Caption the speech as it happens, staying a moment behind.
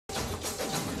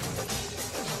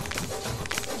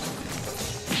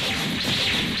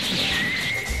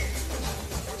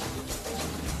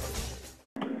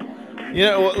You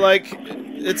know, like,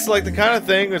 it's like the kind of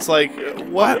thing. It's like,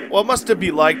 what must it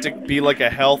be like to be like a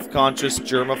health-conscious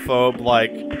germaphobe,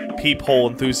 like peephole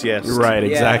enthusiast? Right,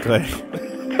 exactly.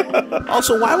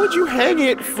 Also, why would you hang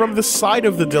it from the side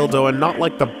of the dildo and not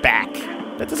like the back?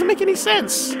 That doesn't make any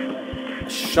sense.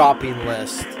 Shopping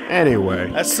list.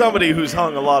 Anyway, As somebody who's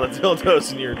hung a lot of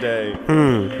dildos in your day,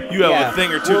 you have a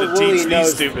thing or two to teach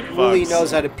these stupid fucks. Wooly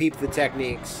knows how to peep the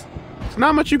techniques. there's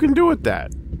not much you can do with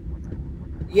that.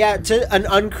 Yeah, to an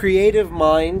uncreative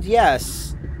mind,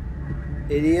 yes.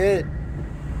 Idiot.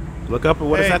 Look up.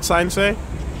 What does that sign say?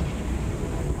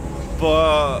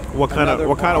 But What kind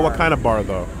of bar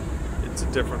though? it's a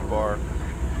different bar.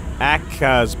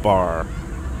 Aka's bar.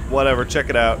 Whatever, check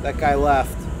it out. That guy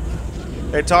left.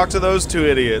 Hey, talk to those two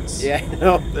idiots. Yeah, I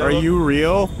know. Are you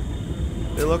real?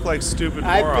 They look like stupid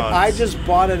morons. I just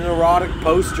bought an erotic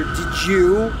poster. Did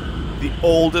you? The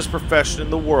oldest profession in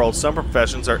the world. Some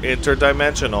professions are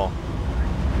interdimensional.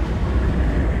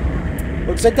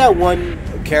 Looks like that one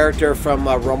character from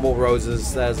Rumble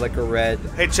Roses that has like a red.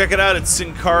 Hey, check it out. It's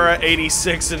Sin Cara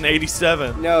 86 and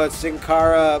 87. No, it's Sin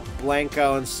Cara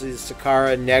Blanco and Sin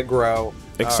Cara Negro.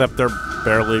 Except they're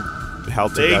barely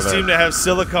held They together. seem to have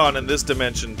silicon in this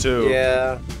dimension, too.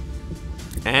 Yeah.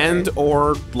 And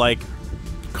or like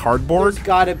cardboard. It's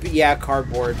gotta be, yeah,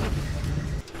 cardboard.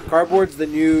 Cardboard's the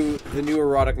new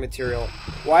erotic material.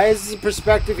 Why is the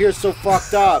perspective here so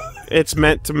fucked up? It's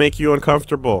meant to make you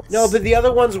uncomfortable. No, but the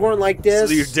other ones weren't like this.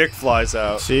 So your dick flies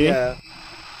out. See? Yeah.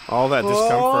 All that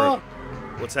discomfort.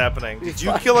 What's happening? Did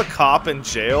you kill a cop in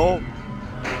jail?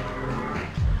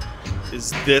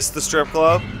 Is this the strip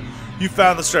club? You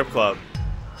found the strip club.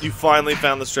 You finally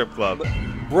found the strip club.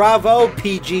 Bravo,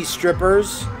 PG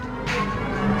strippers.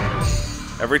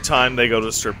 Every time they go to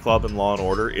a strip club in Law &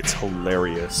 Order, it's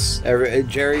hilarious.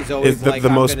 Jerry's always like,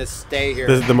 I'm gonna stay here.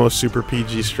 The most super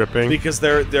PG stripping. Because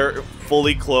they're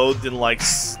fully clothed in like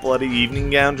slutty evening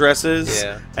gown dresses.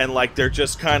 Yeah. And like they're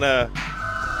just kind of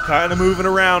moving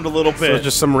around a little bit. So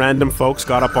just some random folks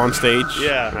got up on stage?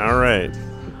 Yeah. All right.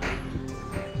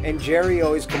 And Jerry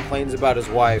always complains about his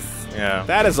wife. Yeah.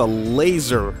 That is a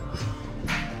laser.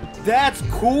 That's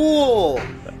cool!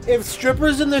 If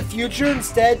strippers in the future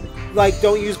instead, like,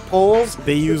 don't use poles,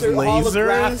 They use they're lasers?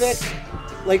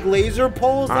 holographic, like laser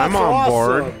poles, that's I'm on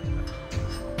awesome.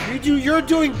 board. You're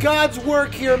doing God's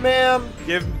work here, ma'am!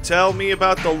 Tell me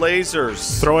about the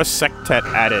lasers. Throw a sectet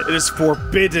at it. It is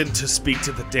forbidden to speak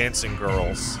to the dancing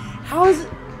girls. How is it?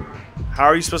 How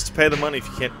are you supposed to pay the money if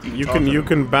you can't even talk to You them?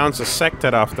 can bounce a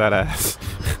sectet off that ass.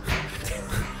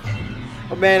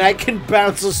 Oh man, I can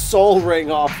bounce a soul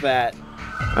ring off that.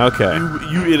 Okay.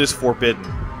 It is forbidden.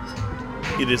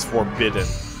 It is forbidden.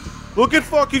 Look at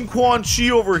fucking Quan Chi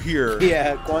over here.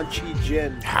 Yeah, Quan Chi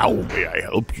Jin. How may I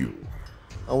help you?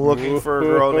 I'm looking for a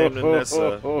girl named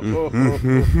Anissa.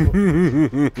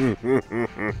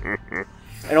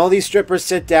 And all these strippers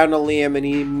sit down to Liam and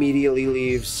he immediately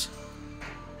leaves.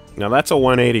 Now that's a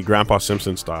 180 Grandpa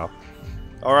Simpson style.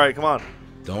 All right, come on.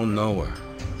 Don't know her.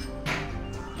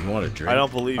 You want a drink? I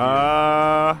don't believe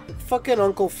you. Fucking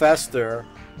Uncle Fester.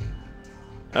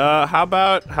 How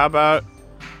about...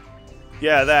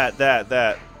 Yeah,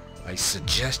 that. I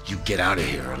suggest you get out of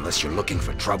here unless you're looking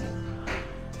for trouble.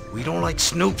 We don't like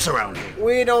snoops around here.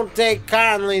 We don't take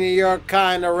kindly to your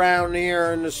kind around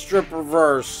here in the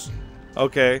stripperverse.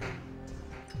 Okay.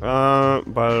 Huh?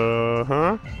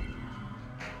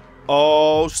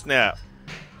 Oh, snap.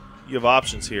 You have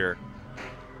options here.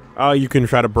 Oh, you can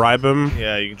try to bribe him?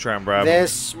 Yeah, you can try and bribe him.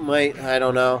 This might, I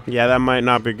don't know. Yeah, that might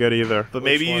not be good either. But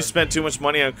maybe you spent too much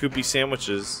money on Koopy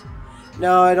sandwiches.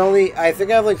 No, I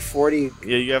think I have like 40.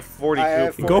 Yeah, you have 40 I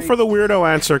have Koopy. Go for the weirdo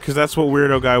answer, because that's what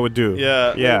weirdo guy would do.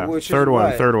 Yeah. Yeah, Which is third one.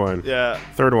 what? Yeah.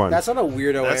 Third one. That's not a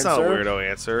weirdo That's answer. not a weirdo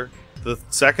answer. The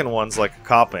second one's like a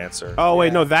cop answer. Oh,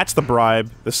 wait, no, that's the bribe.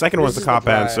 The second one's the is cop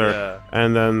the bribe. answer. Yeah.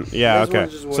 And then, yeah, This okay.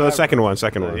 one's just So the whatever.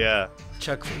 second one. Yeah.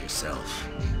 Check for yourself.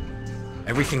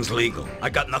 Everything's legal. I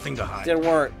got nothing to hide. Didn't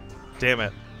work. Damn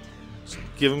it. Just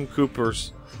give him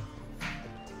Coopers.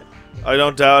 I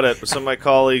don't doubt it, but some of my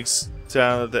colleagues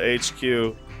down at the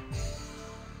HQ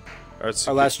Are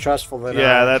less trustful than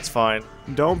Yeah, that's fine.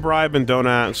 Don't bribe and don't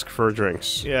ask for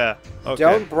drinks. Yeah. Okay.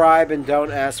 Don't bribe and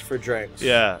don't ask for drinks.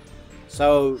 Yeah.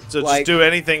 So So like, just do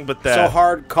anything but that. So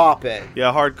hard cop it.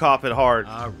 Yeah, hard cop it hard.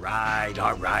 All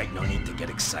right. No need to get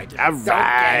excited. All Don't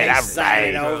get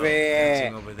excited over Dancing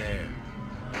here. over there.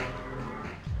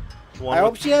 The one I with-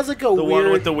 hope she has like a the weird.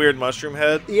 one with the weird mushroom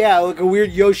head. Yeah, like a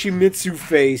weird Yoshimitsu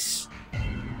face.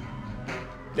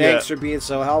 Thanks Yeah. for being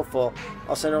so helpful.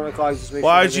 I'll send over my colleagues. Just make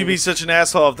Why sure would you be such an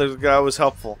asshole if the guy was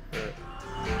helpful?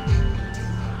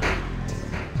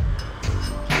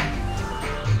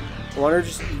 want her to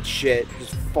just eat shit.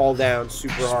 Just fall down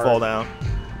super Just hard. fall down.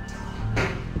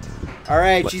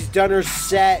 Alright, she's done her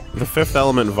set. The Fifth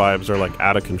Element vibes are like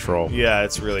out of control. Yeah,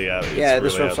 it's really out. It's Yeah, really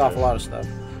this rips out off a there. lot of stuff.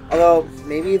 Although,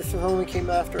 maybe the Fifth Element came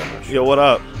after. I'm not sure. Yo, what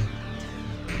up?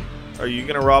 Are you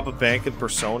gonna rob a bank in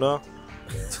Persona?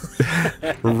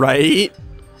 Right?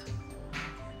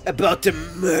 About to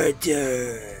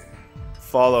murder.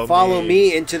 Follow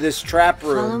me into this trap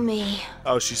room. Follow me.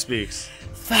 Oh, she speaks.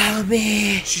 Follow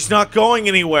me. She's not going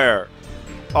anywhere.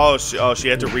 Oh, she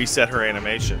had to reset her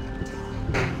animation.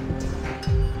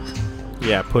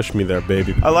 Yeah, push me there,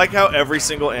 baby. I like how every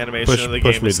single animation Push- in the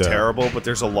push game me is down. terrible, but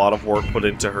there's a lot of work put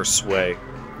into her sway.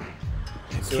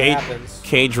 See what Cage, happens.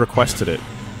 Cage requested it.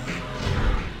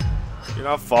 You're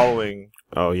not following.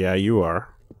 Oh, yeah, you are.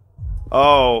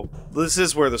 Oh, this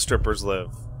is where the strippers live.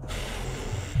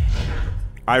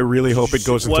 I really hope it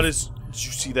goes into... What is... Did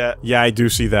you see that? Yeah, I do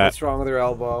see that. What's wrong with her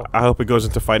elbow? I hope it goes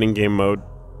into fighting game mode.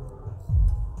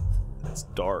 It's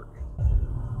dark.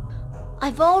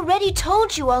 I've already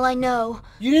told you all I know.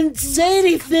 You didn't say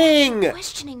anything!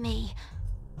 Questioning me.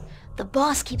 The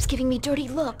boss keeps giving me dirty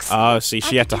looks. Oh, see,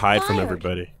 she I had to could get hide from fired.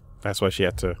 everybody. That's why she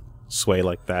had to sway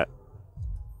like that.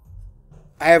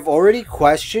 I have already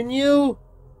questioned you?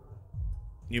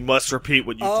 You must repeat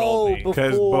what you Oh, told me.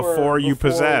 'Cause before you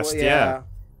possessed, yeah.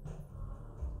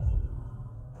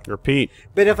 Repeat.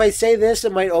 But if I say this,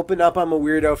 it might open up I'm a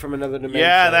weirdo from another dimension.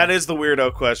 Yeah, that is the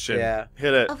weirdo question. Yeah.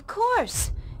 Hit it. Of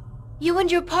course. You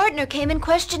and your partner came and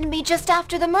questioned me just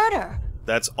after the murder.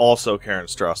 That's also Karen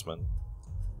Strassman.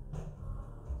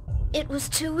 It was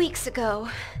 2 weeks ago.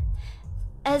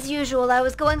 As usual, I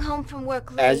was going home from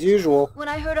work late. As usual. When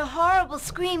I heard a horrible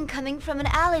scream coming from an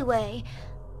alleyway.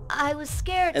 I was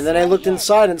scared. And then so I looked hid.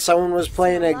 inside and someone was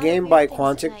playing a lot of game weird by things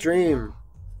Quantic tonight, Dream.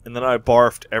 And then I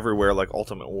barfed everywhere like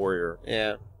Ultimate Warrior.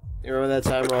 Yeah. You remember that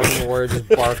time where the warrior just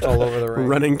barfed all over the ring?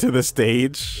 Running to the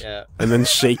stage. Yeah. And then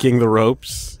shaking the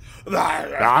ropes. And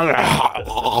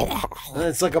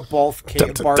it's like a volcano.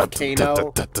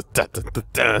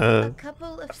 A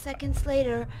couple of seconds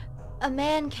later, a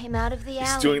man came out of the alley.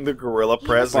 He's doing the gorilla He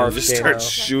press and was just Volcano. starts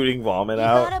shooting vomit He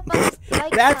got out. up on his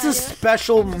bike That's a rider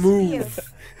special and move. disappeared.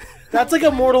 That's like a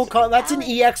that's an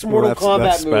EX Mortal Kombat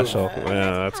that's move. special.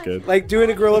 Yeah, that's good. Like doing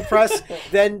a gorilla press,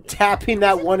 then tapping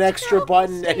that one extra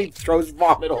button and he throws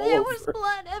vomit all There was over.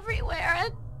 blood everywhere,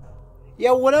 and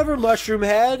Yeah, whatever, Mushroom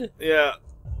Head. Yeah.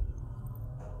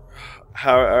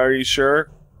 How are you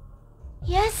sure?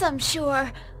 yes, I'm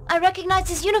sure. I recognized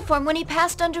his uniform when he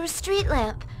passed under a street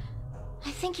lamp.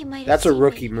 I think he might have That's a seen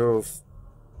rookie me. move.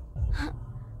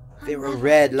 They I'll were never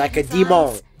red forget like a his demon.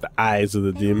 eyes. The eyes of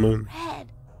the They were demon. red.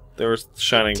 They were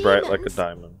shining bright like a Demons.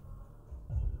 diamond.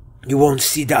 You won't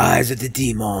see the eyes of the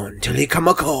demon till he come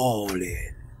a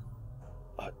calling.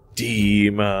 A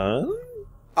demon?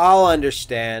 I'll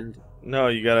understand. No,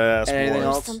 you gotta ask Anything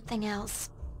more. else? Something else.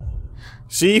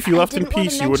 See, if you I left in didn't want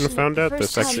to peace, you wouldn't have mention found it out the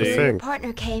this first time extra you and your thing.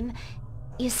 partner came.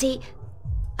 You see,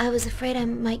 I was afraid I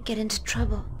might get into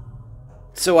trouble.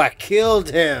 So I killed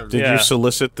him. Did Yeah. you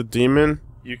solicit the demon?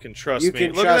 You can trust You me.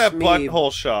 can Look trust at that me,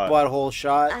 butthole shot. Butthole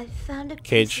shot. I found a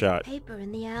Cage piece shot. of paper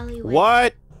in the alleyway.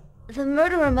 What? The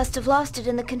murderer must have lost it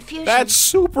in the confusion. That's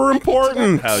super I picked it up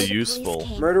important. How before the police useful.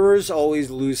 came. Murderers always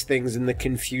lose things in the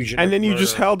confusion. And of then you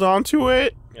just murder. held on to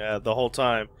it? Yeah, the whole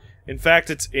time. In fact,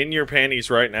 it's in your panties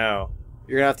right now.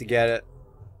 You're gonna have to get it.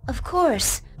 Of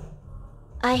course.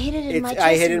 I hid it in my I hid it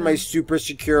dressing in my room. super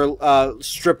secure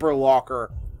stripper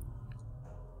locker.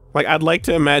 Like, I'd like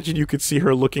to imagine you could see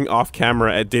her looking off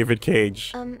camera at David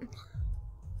Cage.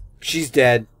 She's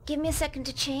dead. Give me a second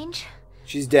to change.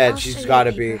 She's dead. I'll show She's you the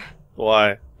gotta be. paper.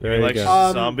 Why? There you like go. she's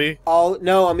a zombie? I'll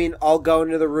go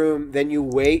into the room, then you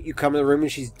wait, you come in the room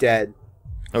and she's dead.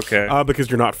 Okay. Because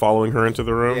you're not following her into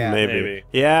the room? Yeah. Maybe.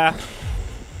 Yeah.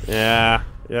 Yeah.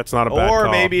 That's not a bad Or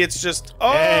call. maybe it's just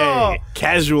Hey,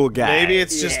 casual guy. maybe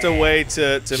it's just a way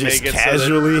to just make it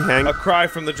casually so hang. that a cry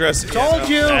from the dressing. Told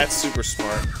you! That's super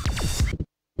smart.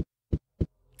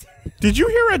 Did you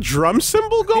hear a drum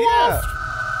cymbal go off?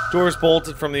 Doors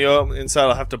bolted from the inside.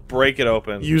 I'll have to break it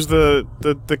open. Use the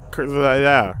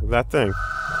yeah, that thing.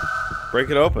 Break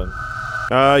it open.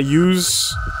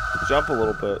 Use Jump a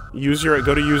little bit.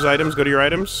 go to use items, go to your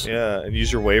items. Yeah, and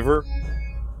use your waiver.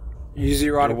 Use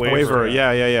your erotic Waiver. Waiver, gun.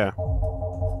 yeah.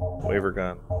 Waiver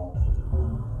gun.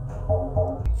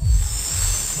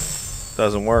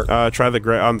 Doesn't work. Try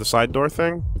the on the side door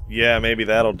thing. Yeah, maybe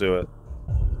that'll do it.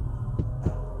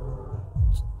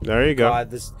 There you go.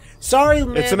 God, this. Sorry,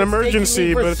 man. It's an taking me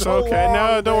emergency, for but it's so okay. long,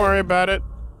 No, don't man. worry about it.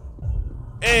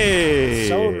 Hey.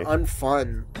 So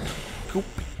unfun.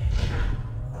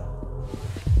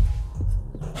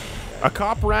 A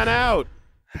cop ran out.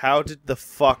 How did the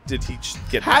fuck did he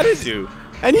get How did to?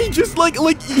 And he just like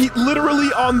he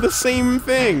literally on the same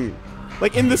thing.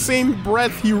 Like in the same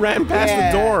breath he ran past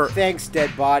the door. Thanks,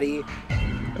 dead body.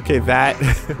 Okay, that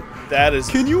That is.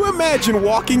 Can you imagine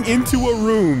walking into a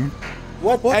room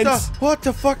What What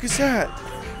the fuck is that?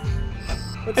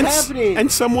 What's and happening? and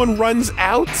someone runs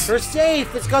out We're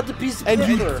safe. It's got the piece of and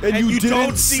paper. you you don't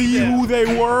didn't see see them. who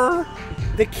they were?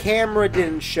 The camera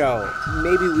didn't show.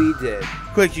 Maybe we did.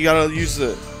 Quick, you gotta use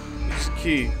the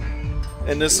key.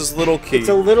 And this is little key. It's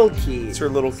a little key. It's her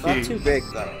little It's key. not too big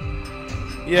though.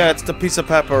 Yeah, it's the piece of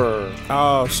paper.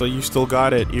 Oh, so you still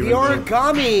got it The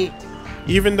origami.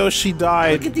 even though she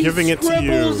died, Look at these giving it to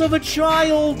scribbles you. of a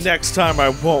child. Next time I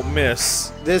won't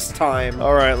miss. This time.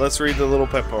 Alright, let's read the little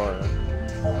paper.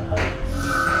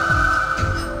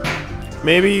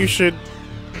 Maybe you should.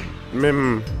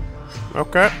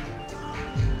 Okay.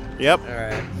 Yep. All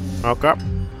right. Okay. All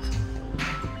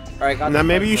right. Got Now the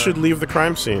maybe you paper. should leave the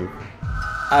crime scene.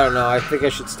 I don't know. I think I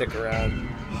should stick around.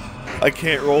 I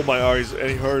can't roll my eyes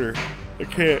any harder. I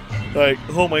can't. Like,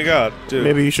 oh my god, dude.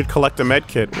 Maybe you should collect a med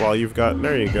kit while you've got.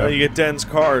 There you Now go. you get Den's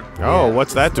card. Oh, Yeah,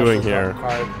 what's that doing special here?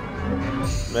 card.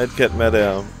 Medkit,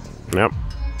 medam. Yep.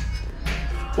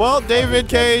 Well, David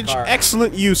Cage, card.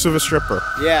 excellent use of a stripper.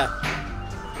 Yeah.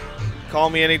 Call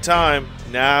me anytime.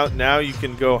 Now you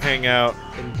can go hang out.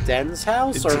 In Den's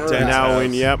house It's or a her Den's house? Now, house.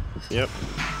 in yep.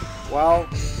 Well,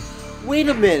 wait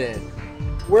a minute.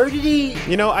 Where did he?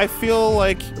 You know, I feel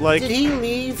like Did he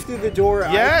leave through the door?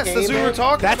 Yes, I came that's what we were in?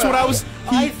 talking that's about. what I was.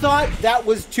 I thought that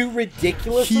was too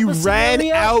ridiculous. He of a ran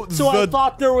scenario, out so I the-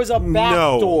 thought there was a back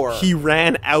No, door. he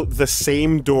ran out the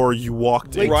same door you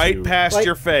walked into. Right past Like,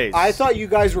 your face. I thought you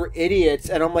guys were idiots,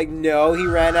 and I'm like, no, he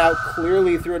ran out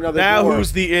clearly through another Now door.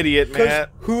 who's the idiot, 'Cause Matt?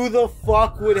 who the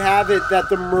fuck would have it that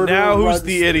the murderer Now who's runs-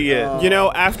 the idiot? You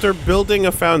know, after building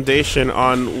a foundation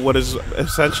on what is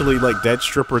essentially like dead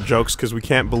stripper jokes, because we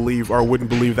can't believe or wouldn't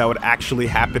believe that would actually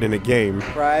happen in a game.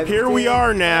 Private Here we dick,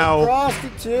 are now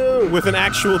prostitute. with an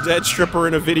actual dead stripper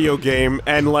in a video game,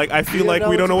 and like I feel like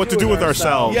we don't know what to do with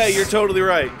ourselves. Yeah, you're totally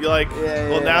right. You're like, Yeah,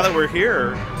 well, yeah. now that we're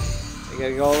here, You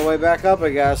gotta go all the way back up, I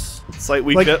guess. it's like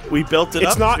we Like, we built it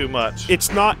it's up not- too much.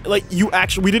 It's not like you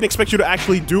actually. We didn't expect you to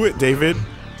actually do it, David.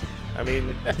 I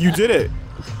mean, You did it.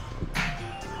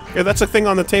 Yeah, that's a thing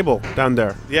on the table down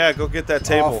there. yeah, go get that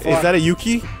table. fuck. Is that a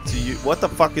Yuki? It's a what the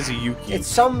fuck is a Yuki? It's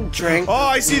some drink. Oh,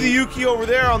 I see the Yuki over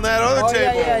there on that other Oh,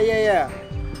 table. yeah.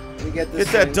 Let me get this.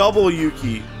 Get that thing. double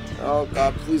Yuki. Oh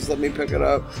god, please let me pick it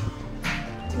up.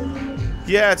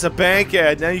 Yeah, it's a bank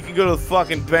ad. Now you can go to the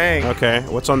fucking bank. Okay,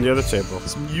 what's on the other table?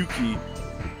 Some Yuki.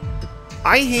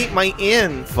 I hate my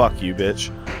inn. Fuck you, bitch.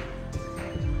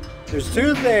 There's two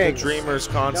The things. Dreamer's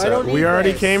I concept. don't We need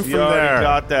already this. came You from already there.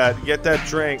 got that. Get that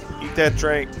drink. Eat that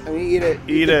drink. I mean, eat it.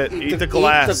 Eat it. Eat the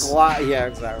glass. Eat the glass. Yeah,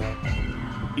 exactly.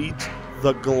 Eat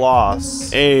the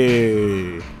gloss.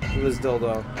 Hey, It was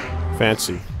dildo.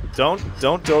 fancy. Don't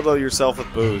dildo yourself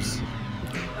with booze.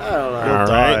 I don't know. You'll All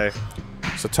right.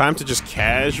 die. So time to just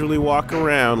casually walk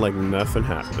around like nothing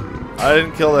happened. I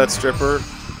didn't kill that stripper.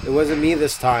 It wasn't me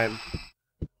this time.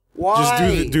 Why?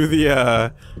 Just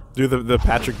do the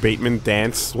Patrick Bateman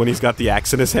dance when he's got the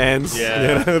axe in his hands.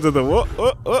 Yeah. You know, do the whoa,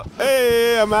 whoa, whoa,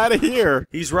 hey, I'm out of here.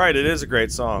 He's right. It is a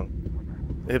great song.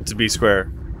 Hip to be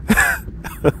square.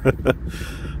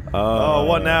 Oh,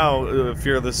 what now?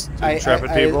 Fearless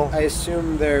intrepid people. I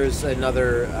assume there's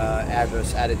another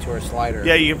address added to our slider.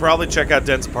 Yeah, you can probably check out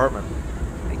Den's apartment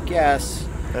I guess.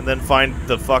 and then find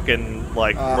the fucking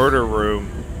like murder room.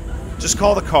 Just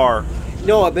call the car.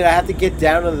 No, but I have to get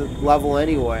down to the level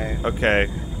anyway. Okay.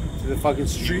 To the fucking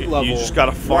street You level. just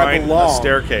gotta where I find a belong.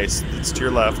 staircase that's to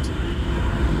your left.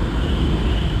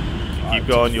 Keep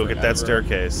going, you'll get that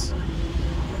staircase.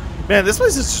 Man, this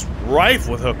place is just rife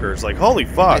with hookers. Like, holy I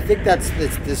fuck. think that's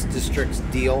this district's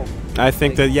deal. I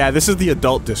think that this is the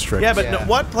adult district. Yeah, but Yeah.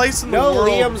 what place in the No world?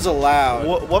 Liam's allowed.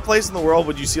 What place in the world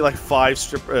would you see like 5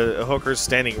 hookers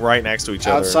standing right next to each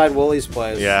other? Outside Willie's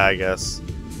place. Yeah, I guess.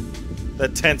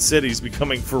 That tent city's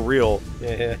becoming for real.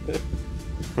 Yeah.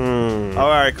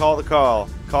 Alright, call the call.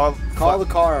 Call Call the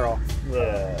car.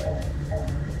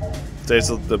 Today's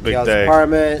the big Gal's day.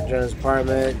 apartment, Jen's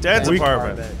apartment. Dad's Dan's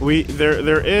apartment.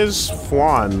 there is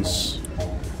Fwans.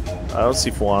 I don't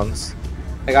see Fwans.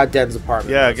 I got Den's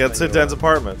apartment. Yeah, That's get what to I knew. Den's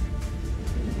apartment.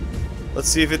 Let's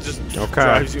see if it just Okay.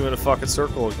 drives you in a fucking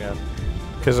circle again.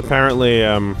 Because apparently,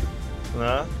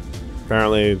 Huh?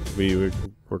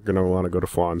 we're gonna want to go to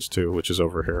Fwans too, which is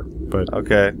over here. But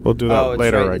Okay. we'll do that Oh, it's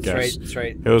later, right, I it's guess. right, it's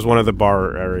right. It was one of the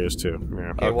bar areas too.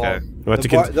 Yeah. Okay, well, We'll have the,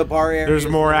 to bar, get- the bar area There's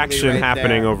is more literally action right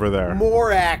happening there. over there.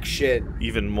 More action.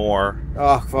 Even more.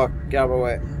 Oh fuck! Get out of my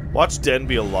way. Watch Den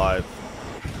be alive.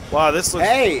 Wow, this looks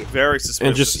very suspicious.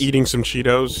 And just eating some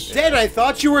Cheetos. Dead, I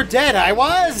thought you were dead. I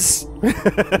was!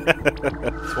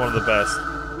 It's one of the best.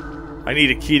 I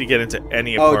need a key to get into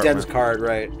any apartment. Oh, Den's card,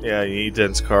 right. Yeah, you need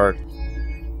Den's card.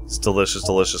 It's delicious,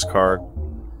 delicious card.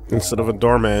 Instead of a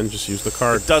doorman, just use the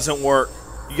card. It doesn't work.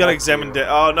 You gotta examine Den.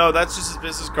 Oh no, that's just his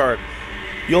business card.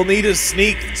 You'll need a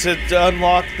sneak to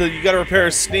unlock the... You gotta repair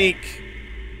a sneak.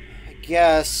 I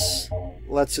guess.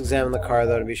 Let's examine the car,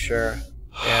 though, to be sure.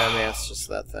 Yeah, I mean, it's just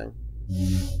that thing.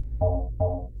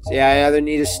 So yeah, I either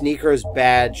need a sneak or his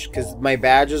badge, because my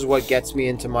badge is what gets me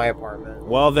into my apartment.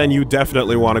 Well, then you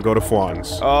definitely want to go to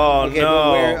Fwan's. Oh Okay, no!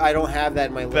 but where, I don't have that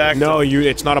in my list. No,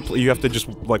 it's not a. You have to just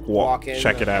like walk in.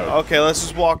 check it out. Okay, let's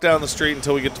just walk down the street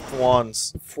until we get to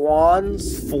Fwan's.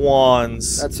 Fwan's?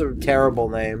 Fwan's. That's a terrible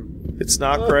name. It's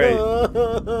not great.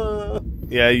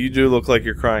 Yeah, you do look like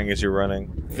you're crying as you're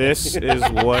running. This is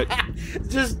what.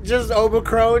 just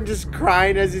Omicron just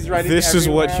crying as he's running. This is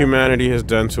what humanity has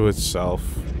done to itself.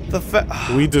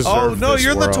 We deserve. Oh no, this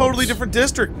you're in the world. totally different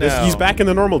district now. He's back in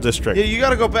the normal district. Yeah, you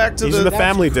gotta go back to He's in the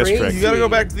family district. You gotta go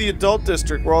back to the adult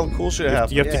district where all the cool shit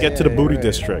happens. You have to get to the booty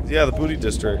district. Yeah, the booty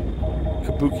district.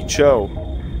 Kabuki Cho.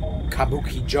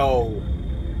 Kabuki Joe.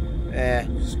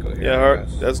 Just go here. Yeah,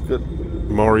 that's good.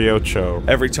 Mario Cho.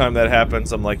 Every time that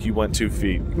happens, I'm like, you went 2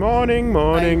 feet. Morning,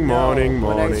 morning, morning,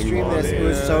 When I morning, streamed this, it morning.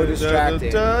 was so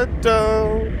distracting.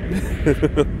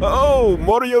 Oh,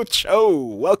 Mario Cho,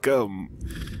 welcome.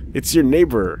 It's your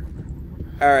neighbor.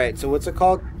 Alright, so what's it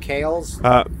called? Kales?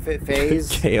 Phase?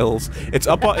 Kales. It's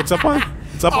up on.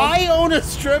 I own a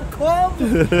strip club?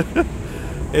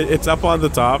 It's up on the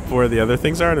top where the other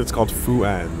things are, and it's called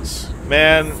Fuan's.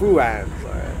 Man, Fuan.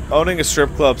 owning a strip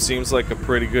club seems like a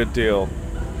pretty good deal.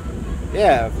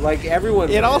 Yeah, like everyone.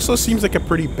 It also seems like a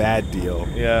pretty bad deal.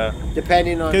 Yeah.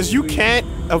 Depending on. Because you can't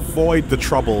avoid the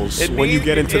troubles when you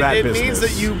get into that business. It means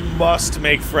that you must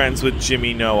make friends with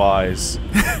Jimmy No Eyes.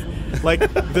 Like,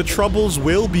 the troubles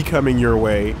will be coming your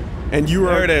way, and you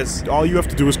are. There it is. All you have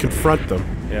to do is confront them.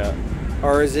 Yeah.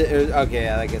 Or is it? Okay,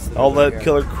 yeah, I guess. I'll let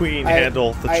Killer Queen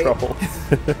handle the trouble.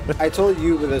 I told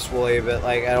you this, Wooly, but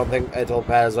like I don't think I told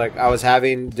Pat. Like I was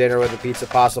having dinner with the Pizza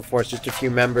Pasta Force, just a few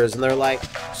members, and they're like,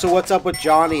 "So what's up with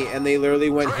Johnny?" And they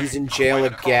literally went, "He's in jail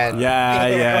again."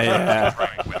 Yeah.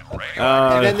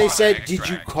 And then they said, "Did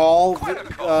you call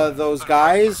those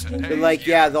guys?" They're like,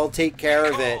 "Yeah, they'll take care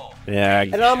of it." Yeah.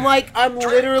 And I'm like, I'm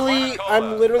literally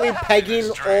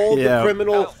pegging all the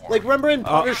criminal. Like, remember in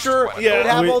Punisher, yeah, would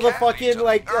have all the fucking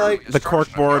like the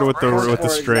corkboard with the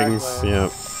strings. Exactly. Yeah.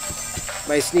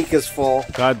 My sneak is full.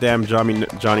 Goddamn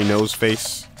Johnny Nose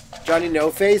Face. Johnny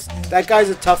No Face. That guy's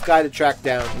a tough guy to track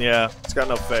down. Yeah, he's got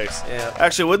no face. Yeah.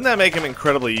 Actually, wouldn't that make him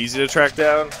incredibly easy to track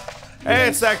down? Hey,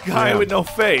 it's that guy with no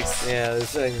face. Yeah.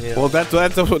 This thing, yeah. Well, that's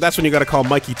when you gotta call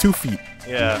Mikey 2 Feet.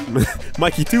 Yeah.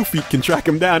 Mikey 2 Feet can track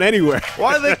him down anywhere.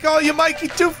 Why do they call you Mikey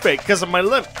Two-Face? Because of my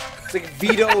limp. It's like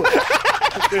Vito.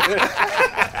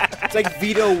 It's like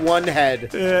Vito One Head.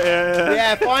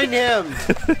 Yeah, find him.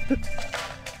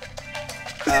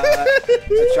 A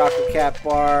chocolate cat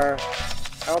bar.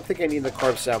 I don't think I need the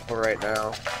corpse sample right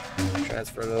now.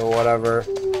 Transfer to whatever.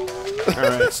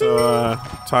 Alright, so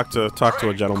talk to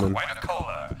a gentleman.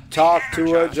 Talk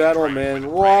to a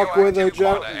gentleman. Walk with a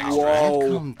gentleman. Whoa.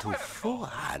 Welcome to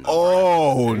Fuan.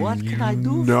 Oh, What can I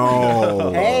do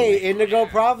no. Hey, Indigo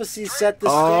Prophecy set the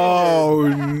standard. Oh,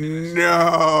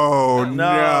 no.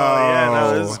 Yeah,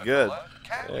 no, this is good.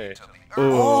 Hey.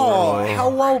 Oh,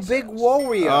 how big whoa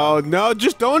were you? Oh, no,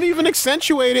 just don't even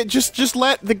accentuate it. Just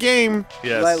let the game.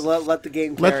 Yes. Let the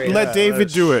game carry it. Let David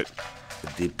do it.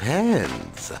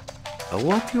 Depends.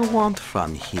 What you want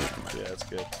from him? Yeah, that's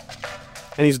good.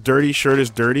 And his dirty shirt is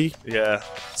dirty. Yeah.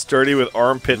 It's dirty with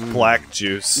armpit black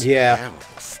juice. Yeah. Terrible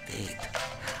state.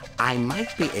 I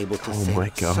might be able to Oh save my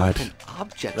God. certain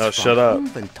objects No, from shut up.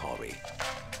 inventory.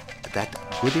 That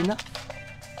good enough?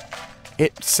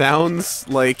 It sounds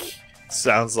like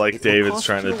Sounds like David's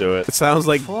trying to do it.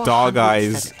 dog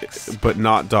eyes, but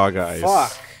not dog eyes.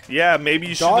 Fuck. Yeah, maybe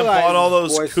you shouldn't Dog have bought Eyes all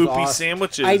those voice Koopy awesome.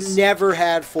 sandwiches. I never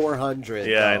had 400.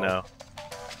 Yeah, I though. know.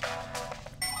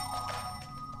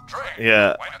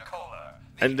 Yeah.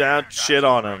 And now shit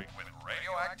on him.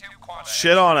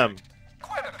 Shit on him.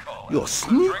 Your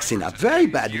sneak's in a very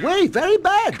bad way, very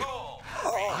bad.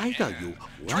 Either you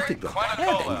wanted your head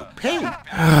and you paid,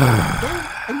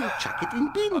 and you chuck it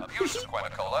in bin.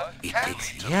 It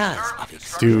takes years of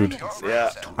experience. Dude.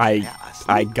 Yeah.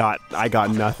 I got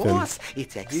nothing. Of course,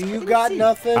 it's Do you got expensive.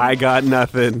 nothing? I got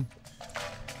nothing.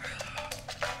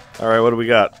 Alright, what do we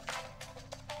got?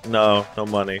 No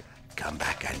money. Come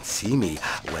back and see me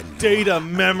when you Data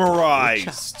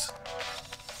memorized.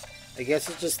 I guess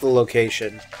it's just the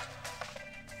location.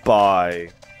 Bye.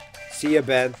 See ya,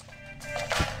 Ben.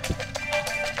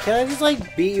 Can I just,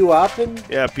 like, beat you up and...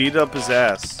 Yeah, beat up his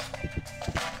ass.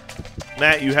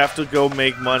 Matt, you have to go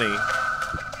make money.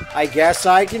 I guess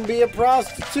I can be a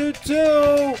prostitute,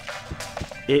 too!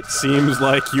 It seems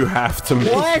like you have to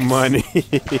make What? money.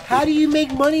 How do you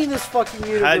make money in this fucking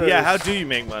universe? How do you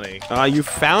make money? You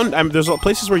found... there's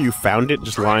places where you found it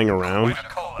just lying around.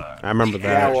 I remember that.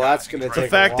 Yeah, well, that's gonna take The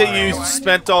fact a that you while.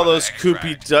 spent all those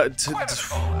Koopy...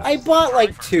 I bought,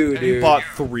 like, 2, dude. You bought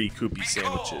 3 Koopy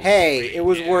sandwiches. Hey, it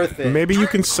was worth it. Maybe you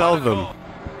can sell them.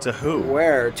 To who?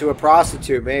 Where? To a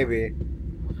prostitute, maybe.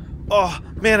 Oh,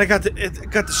 man, I got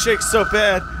the shake so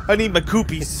bad. I need my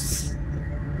Koopies.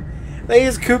 Like,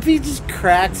 is Koopy just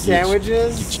crack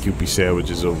sandwiches? Get your Koopy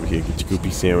sandwiches over here. Get your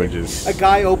Koopy sandwiches. A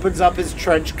guy opens up his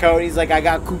trench coat and he's like, I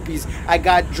got Koopies. I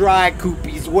got dry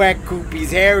Koopies, wet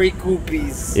Koopies, hairy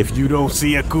Koopies. If you don't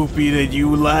see a Koopy that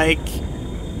you like,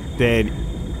 then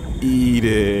eat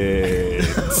it.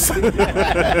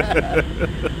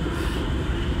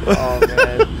 Oh,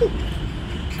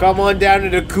 man. Come on down to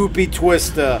the Koopy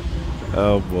Twister.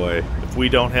 Oh boy. If we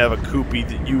don't have a Koopy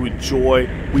that you enjoy,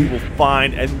 we will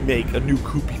find and make a new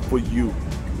Koopy for you.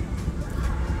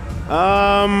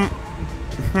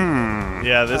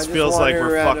 Yeah, this I just feels like wander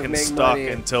we're around and fucking make stuck money.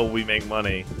 until we make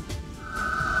money.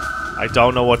 I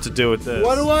don't know what to do with this.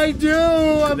 What do I do?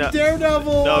 I'm No-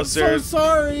 Daredevil. no, I'm sir. so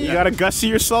sorry. You gotta gussy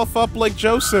yourself up like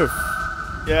Joseph.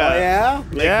 Yeah. Oh, yeah?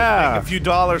 Make a few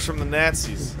dollars from the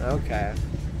Nazis. Okay.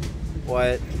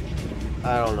 What?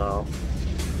 I don't know.